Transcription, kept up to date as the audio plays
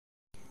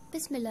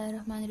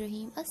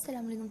बिस्मिल्लाहिर्रहमानिर्रहीम।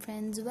 अस्सलाम वालेकुम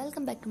friends,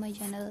 welcome back to my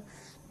channel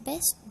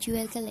best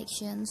jewel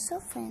collection. So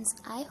friends,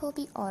 I hope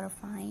you all are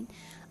fine.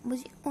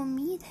 मुझे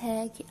उम्मीद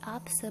है कि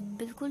आप सब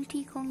बिल्कुल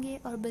ठीक होंगे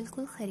और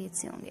बिल्कुल खैरियत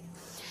से होंगे।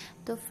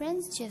 तो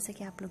फ्रेंड्स, जैसा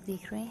कि आप लोग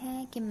देख रहे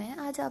हैं कि मैं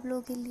आज आप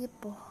लोगों के लिए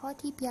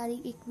बहुत ही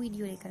प्यारी एक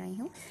वीडियो लेकर आई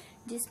हूँ,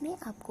 जिसमें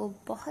आपको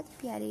बहुत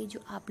प्यारे जो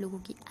आप लोगों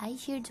की आई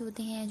शेड्स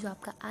होते हैं, जो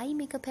आपका आई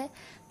मेकअप है,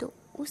 तो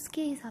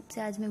उसके हिसाब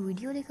से आज मैं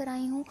वीडियो लेकर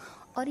आई हूँ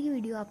और ये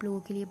वीडियो आप लोगों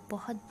के लिए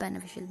बहुत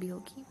बेनिफिशियल भी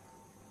होगी।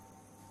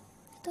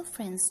 तो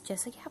फ्रेंड्स,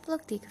 जैसा कि आप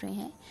लोग देख रहे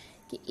हैं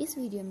कि इस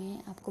वीडियो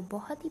में आपको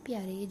बहुत ही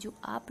प्यारे जो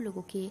आप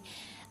लोगों के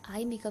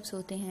आई मेकअप्स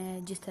होते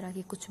हैं, जिस तरह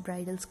के कुछ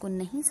ब्राइडल्स को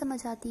नहीं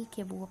समझ आती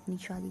कि वो अपनी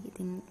शादी के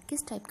दिन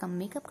किस टाइप का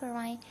मेकअप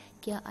करवाएं,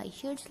 क्या आई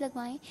शेड्स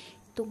लगवाएं,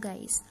 तो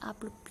गाइस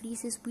आप लोग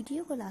प्लीज़ इस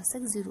वीडियो को लास्ट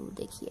तक ज़रूर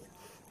देखिए।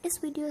 इस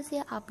वीडियो से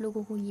आप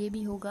लोगों को ये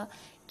भी होगा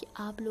कि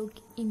आप लोग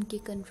इनके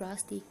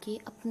कंट्रास्ट देख के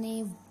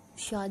अपने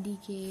शादी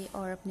के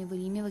और अपने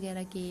वलीमे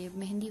वगैरह के,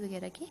 मेहंदी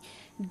वगैरह के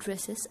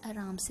ड्रेसेस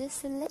आराम से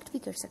सिलेक्ट भी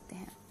कर सकते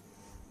हैं।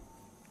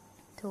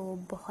 तो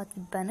बहुत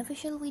ही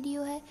बेनिफिशियल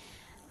वीडियो है,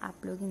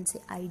 आप लोग इनसे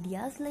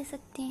आइडियाज़ ले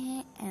सकते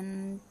हैं।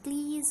 And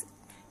please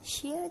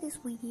share this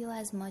video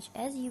as much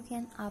as you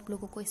can. आप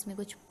लोगों को इसमें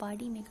कुछ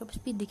पार्टी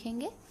मेकअप्स भी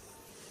दिखेंगे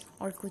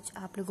और कुछ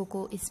आप लोगों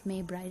को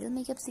इसमें ब्राइडल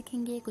मेकअप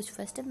सीखेंगे, कुछ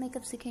फेस्टिव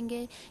मेकअप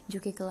सीखेंगे जो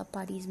कि क्लब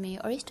पार्टीज़ में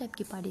और इस टाइप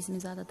की पार्टीज़ में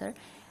ज़्यादातर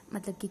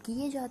मतलब कि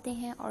किए जाते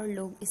हैं, और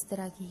लोग इस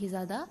तरह की ही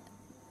ज़्यादा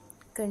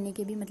करने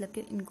के भी मतलब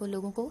कि इनको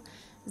लोगों को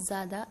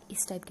ज़्यादा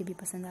इस टाइप के भी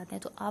पसंद आते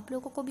हैं। तो आप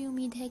लोगों को भी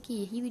उम्मीद है कि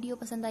यही वीडियो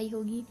पसंद आई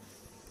होगी।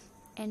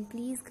 एंड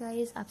प्लीज़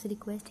गाइस, आपसे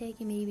रिक्वेस्ट है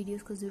कि मेरी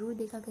वीडियोस को ज़रूर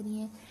देखा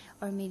करिए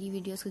और मेरी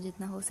वीडियोस को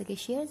जितना हो सके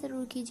शेयर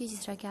ज़रूर कीजिए।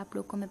 जिस तरह कि आप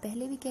लोग को मैं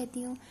पहले भी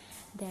कहती हूँ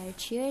that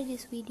share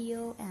this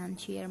video and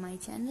share my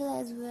channel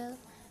as well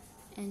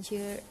and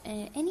share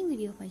any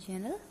video of my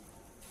channel.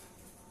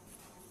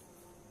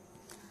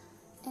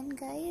 And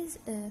guys,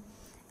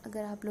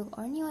 अगर आप लोग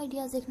और न्यू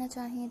आइडियाज़ देखना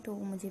चाहें तो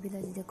मुझे भी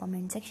दीजिए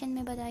कमेंट सेक्शन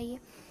में बताइए,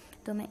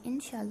 तो मैं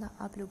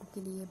इंशाल्लाह आप लोगों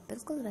के लिए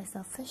बिल्कुल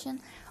वैसा फैशन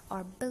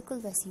और बिल्कुल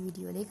वैसी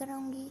वीडियो लेकर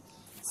आऊँगी।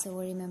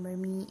 So remember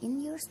me in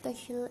your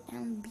special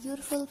and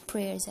beautiful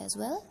prayers as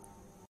well.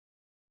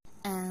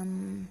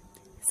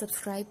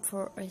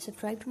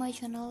 Subscribe to my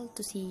channel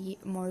to see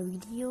more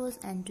videos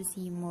and to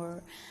see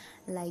more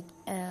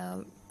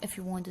if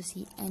you want to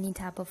see any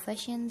type of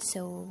fashion,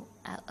 so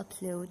I'll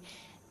upload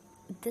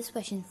this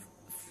fashion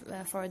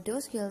for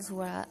those girls who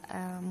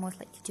are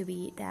most likely to be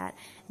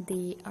that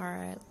they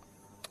are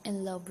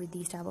in love with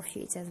these type of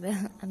shades as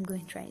well. I'm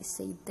going to try to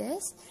say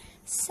this.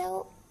 So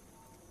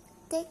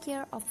take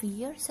care of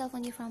your self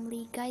and your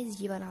family. Guys,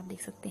 ये वाला आप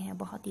देख सकते हैं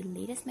बहुत ही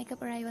latest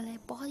makeup arrival है,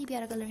 बहुत ही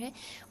प्यारा कलर है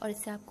और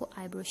इससे आपको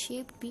आईब्रो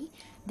शेप भी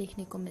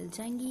देखने को मिल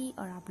जाएंगी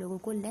और आप लोगों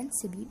को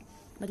लेंस से भी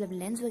मतलब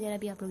लेंस वगैरह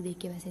भी आप लोग देख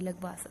के वैसे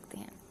लगवा सकते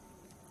हैं।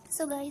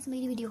 सो गाइज,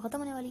 मेरी वीडियो ख़त्म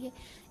होने वाली है।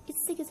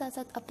 इसी के साथ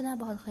साथ अपना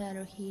बहुत ख्याल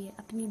रखिए,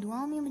 अपनी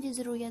दुआओं में मुझे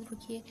ज़रूर याद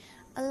रखिए।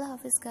 अल्लाह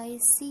हाफिज़ guys,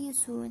 C you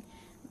soon,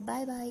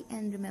 bye bye,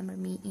 and remember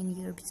me in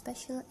your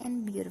special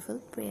and beautiful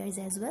prayers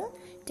as well.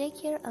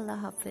 Take care, Allah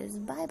Hafiz,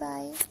 bye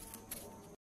bye.